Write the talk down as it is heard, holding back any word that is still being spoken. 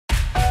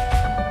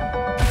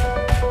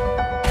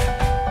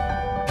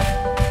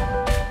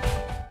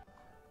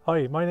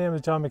Hi, my name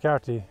is John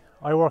McCarthy.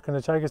 I work in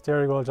the Teagasc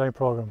Dairygold Joint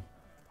Programme.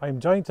 I am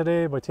joined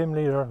today by Tim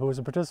Leader, who is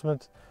a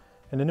participant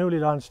in the newly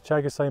launched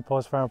Teagasc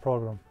Signpost Farm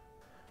Programme.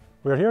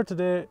 We are here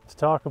today to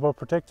talk about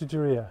protected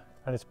urea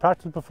and its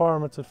practical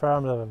performance at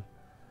farm level.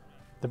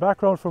 The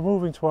background for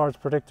moving towards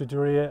protected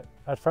urea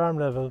at farm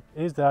level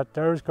is that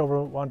Irish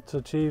government wants to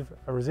achieve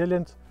a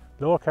resilient,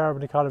 low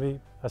carbon economy.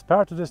 As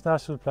part of this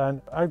national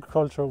plan,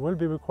 agriculture will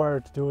be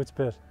required to do its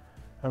bit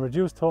and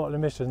reduce total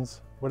emissions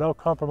without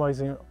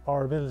compromising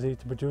our ability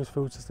to produce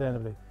food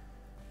sustainably.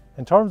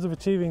 In terms of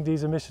achieving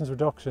these emissions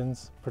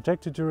reductions,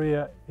 protected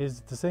urea is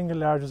the single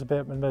largest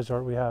abatement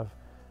measure we have,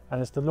 and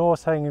it's the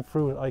lowest hanging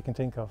fruit I can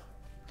think of.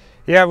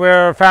 Yeah,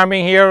 we're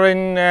farming here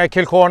in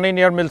Kilcorny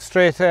near Mill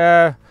Street.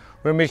 We're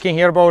milking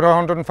here about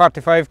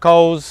 145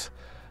 cows.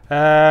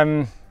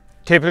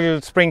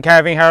 Typical spring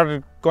calving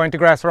herd, going to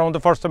grass around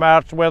the 1st of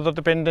March, weather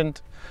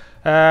dependent.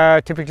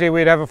 Typically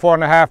we'd have a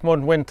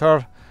 4.5-month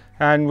winter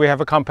and we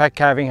have a compact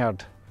calving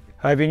herd.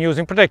 I've been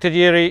using protected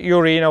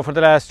urea now for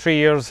the last 3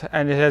 years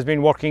and it has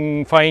been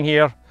working fine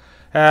here.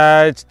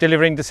 It's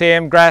delivering the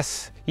same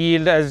grass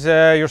yield as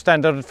your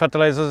standard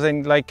fertilizers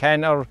in like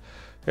can or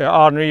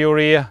ordinary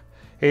urea.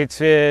 It's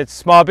a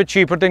small bit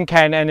cheaper than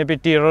can and a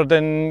bit dearer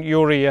than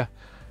urea,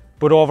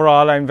 but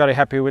overall I'm very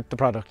happy with the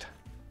product.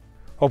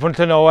 Up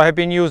until now I have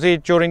been using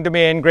it during the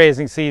main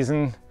grazing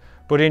season,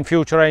 but in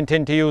future I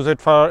intend to use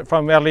it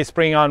from early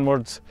spring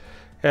onwards.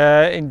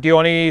 The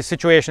only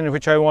situation in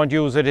which I won't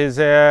use it is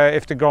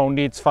if the ground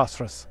needs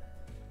phosphorus.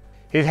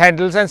 It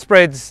handles and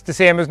spreads the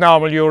same as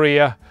normal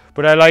urea,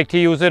 but I like to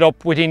use it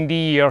up within the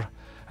year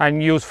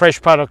and use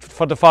fresh product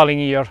for the following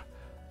year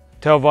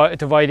to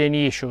avoid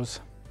any issues.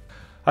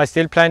 I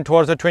still plan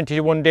towards a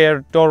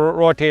 21-day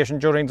rotation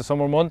during the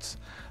summer months,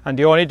 and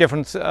the only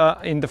difference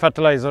in the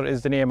fertilizer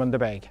is the name on the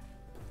bag.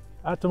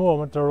 At the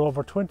moment there are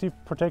over 20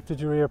 protected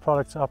urea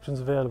products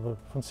options available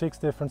from 6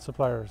 different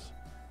suppliers.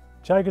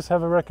 Teagasc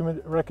have a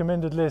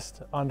recommended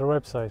list on their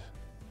website,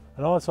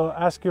 and also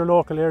ask your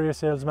local area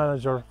sales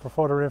manager for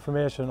further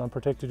information on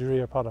protected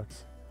urea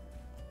products.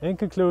 In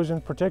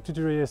conclusion, protected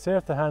urea is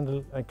safe to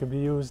handle and can be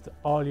used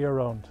all year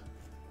round.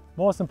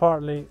 Most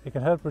importantly, it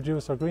can help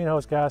reduce our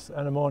greenhouse gas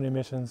and ammonia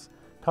emissions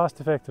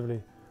cost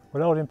effectively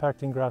without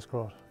impacting grass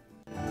growth.